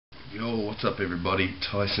Yo, what's up everybody?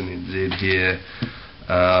 Tyson NZ here.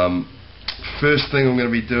 First thing I'm going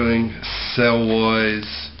to be doing sell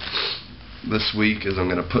wise this week is I'm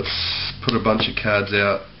going to put a bunch of cards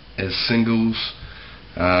out as singles.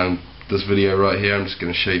 This video right here, I'm just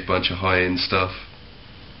going to show you a bunch of high-end stuff.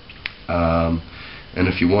 And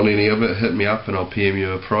if you want any of it, hit me up and I'll PM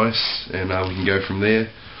you a price and we can go from there.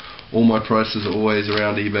 All my prices are always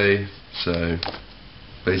around eBay, so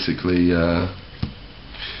basically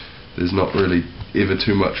there's not really ever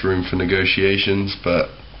too much room for negotiations, but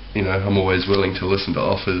you know, I'm always willing to listen to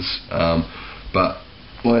offers, but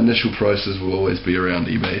my initial prices will always be around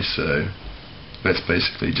eBay, so that's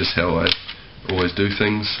basically just how I always do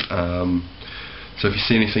things. So if you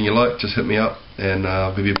see anything you like, just hit me up and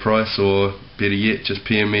I'll give you a price, or better yet, just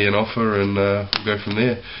PM me an offer and we'll go from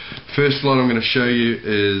there. First lot I'm going to show you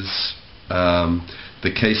is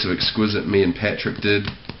the case of Exquisite me and Patrick did.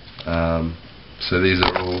 So these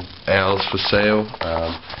are all ours for sale.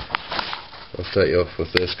 I'll start you off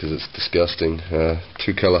with this because it's disgusting.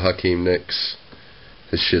 Two colour Hakeem Nicks.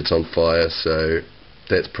 His shit's on fire, so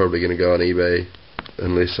that's probably going to go on eBay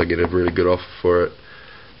unless I get a really good offer for it.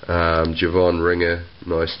 Javon Ringer,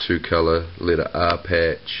 nice two colour letter R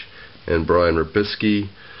patch, and Brian Rubisky.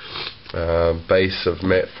 Base of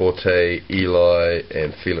Matt Forte, Eli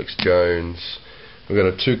and Felix Jones. We've got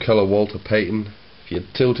a two colour Walter Payton. If you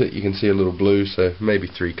tilt it you can see a little blue, so maybe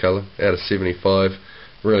three colour out of 75.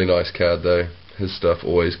 Really nice card though, his stuff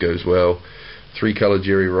always goes well. Three colour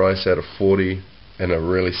Jerry Rice out of 40, and a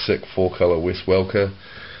really sick four colour Wes Welker.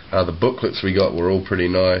 The booklets we got were all pretty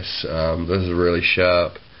nice. This is really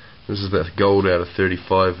sharp. This is the gold out of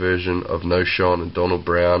 35 version of No Sean and Donald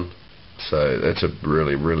Brown, so that's a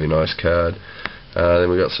really nice card. Then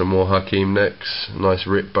we got some more Hakeem Nicks, nice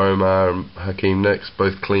Rhett Bomar and Hakeem Nicks,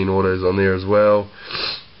 both clean autos on there as well.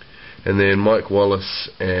 And then Mike Wallace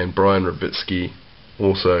and Brian Rubitsky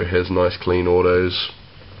also has nice clean autos.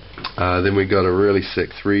 Then we got a really sick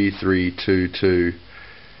 3322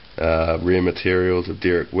 rare materials of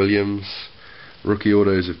Derek Williams, rookie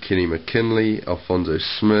autos of Kenny McKinley, Alfonso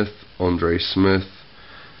Smith, Andre Smith,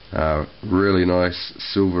 really nice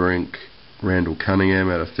silver ink Randall Cunningham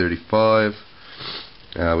out of 35.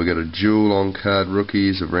 We got a dual on card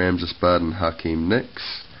rookies of Ramses Bud and Hakeem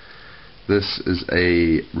Nicks. This is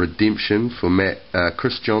a redemption for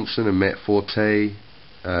Chris Johnson and Matt Forte,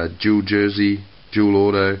 dual jersey, dual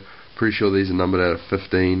auto. Pretty sure these are numbered out of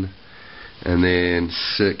 15. And then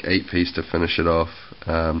sick 8-piece to finish it off.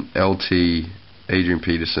 LT, Adrian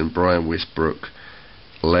Peterson, Brian Westbrook,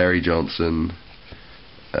 Larry Johnson,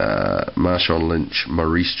 Marshawn Lynch,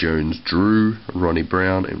 Maurice Jones, Drew, Ronnie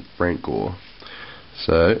Brown and Frank Gore.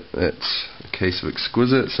 So that's a case of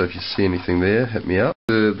Exquisite, so if you see anything there, hit me up.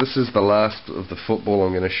 This is the last of the football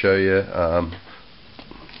I'm going to show you.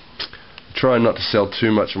 Trying not to sell too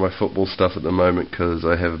much of my football stuff at the moment because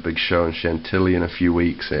I have a big show in Chantilly in a few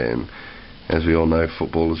weeks, and as we all know,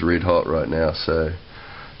 football is red hot right now. So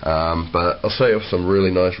but I'll show you some really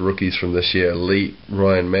nice rookies from this year. Elite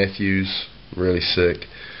Ryan Matthews, really sick.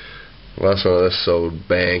 Last one of this sold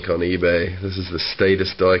bank on eBay. This is the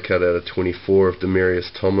status die cut out of 24 of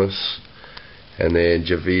Demarius Thomas, and then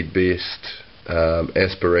Javid Best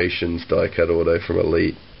Aspirations die cut auto from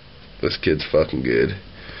Elite. This kid's fucking good.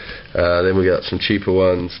 Then we got some cheaper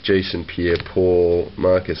ones: Jason Pierre-Paul,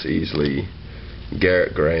 Marcus Easley,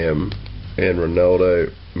 Garrett Graham, and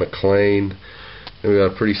Ronaldo McLean. Then we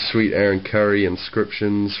got a pretty sweet Aaron Curry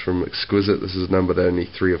inscriptions from Exquisite. This is numbered only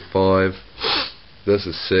 3 of 5. This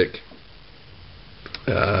is sick.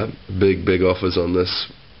 Big offers on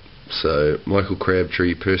this. So Michael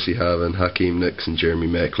Crabtree, Percy Harvin, Hakeem Nicks and Jeremy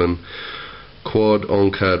Macklin. Quad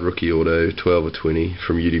on card rookie auto 12 of 20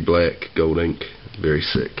 from UD Black, gold ink, very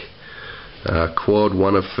sick. Quad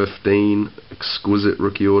 1 of 15 Exquisite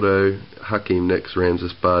rookie auto, Hakeem Nicks,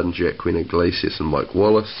 Ramses Bud, Jack Quinn Iglesias and Mike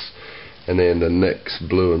Wallace. And then the Nicks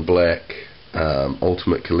blue and black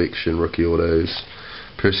Ultimate Collection rookie autos,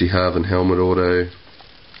 Percy Harvin helmet auto,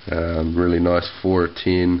 really nice 4 of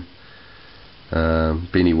 10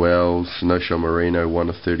 Benny Wells, No Show Marino 1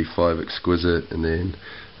 of 35 Exquisite. And then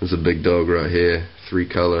there's a big dog right here, 3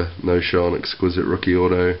 colour No Show Exquisite rookie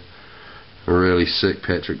auto, a really sick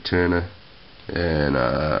Patrick Turner, and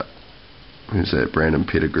who's that, Brandon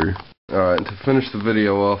Pettigrew. Alright, to finish the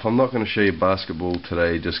video off, I'm not going to show you basketball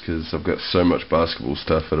today just because I've got so much basketball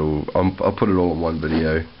stuff. I'll put it all in one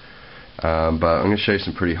video. But I'm going to show you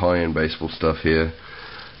some pretty high-end baseball stuff here.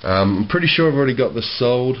 I'm pretty sure I've already got this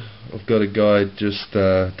sold. I've got a guy just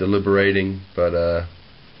deliberating, but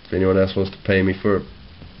if anyone else wants to pay me for it,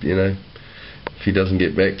 you know, if he doesn't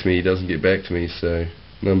get back to me, he doesn't get back to me. So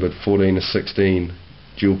numbered 14 to 16,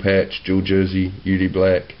 dual patch, dual jersey, UD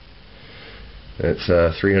black. It's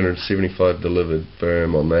 375 delivered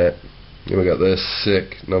firm on that. Then we got this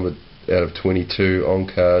sick number out of 22 on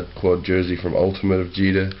card quad jersey from Ultimate of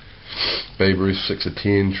Jeter. Babe Ruth 6 of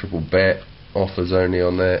 10 triple bat offers only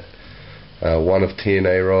on that. 1 of 10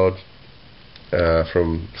 A-Rod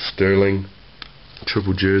from Sterling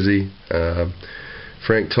triple jersey.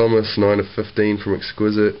 Frank Thomas 9 of 15 from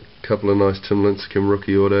Exquisite. Couple of nice Tim Lincecum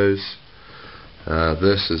rookie autos.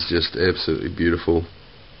 This is just absolutely beautiful.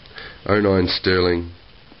 09 Sterling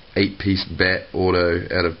 8-piece bat auto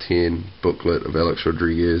out of 10 booklet of Alex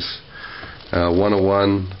Rodriguez.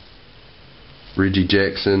 101 Reggie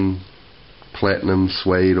Jackson Platinum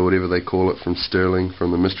Suede or whatever they call it from Sterling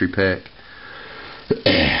from the mystery pack.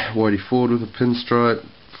 Whitey Ford with a pinstripe.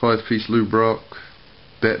 5-piece Lou Brock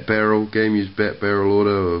bat barrel, game used bat barrel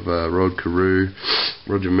auto of Rod Carew.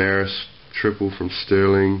 Roger Maris triple from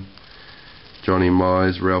Sterling. Johnny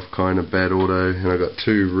Mize, Ralph Kiner bat auto, and I got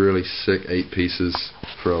 2 really sick 8 pieces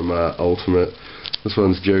from Ultimate. This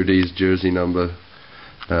one's Joe D's jersey number,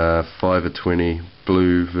 5 of 20,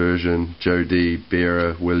 blue version, Joe D,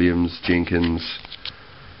 Bearer, Williams, Jenkins,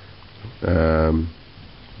 Billy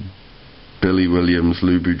Williams,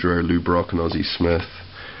 Lou Boudreau, Lou Brock, and Ozzie Smith.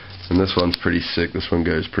 And this one's pretty sick, this one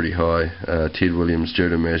goes pretty high. Ted Williams, Joe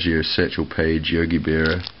DiMaggio, Satchel Paige, Yogi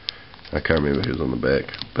Berra. I can't remember who's on the back,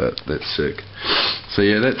 but that's sick. So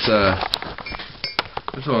yeah, that's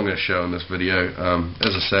all I'm going to show in this video.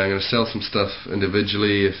 As I say, I'm going to sell some stuff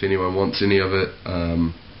individually if anyone wants any of it,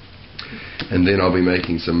 and then I'll be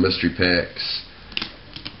making some mystery packs.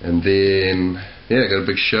 And then yeah, I got a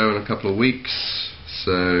big show in a couple of weeks,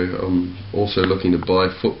 so I'm also looking to buy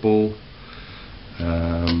football.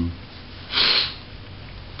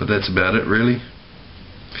 But that's about it really.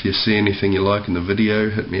 If you see anything you like in the video,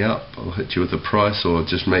 hit me up. I'll hit you with a price or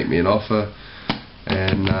just make me an offer,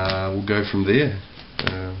 and we'll go from there.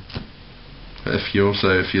 If you're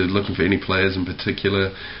looking for any players in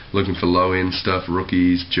particular, looking for low end stuff,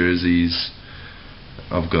 rookies, jerseys,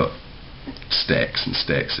 I've got stacks and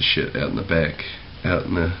stacks of shit out in the back, out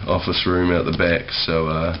in the office room out the back. So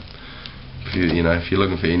if you're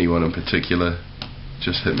looking for anyone in particular,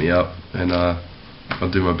 just hit me up, and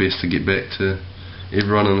I'll do my best to get back to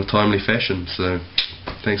everyone in a timely fashion. So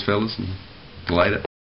thanks fellas, and later.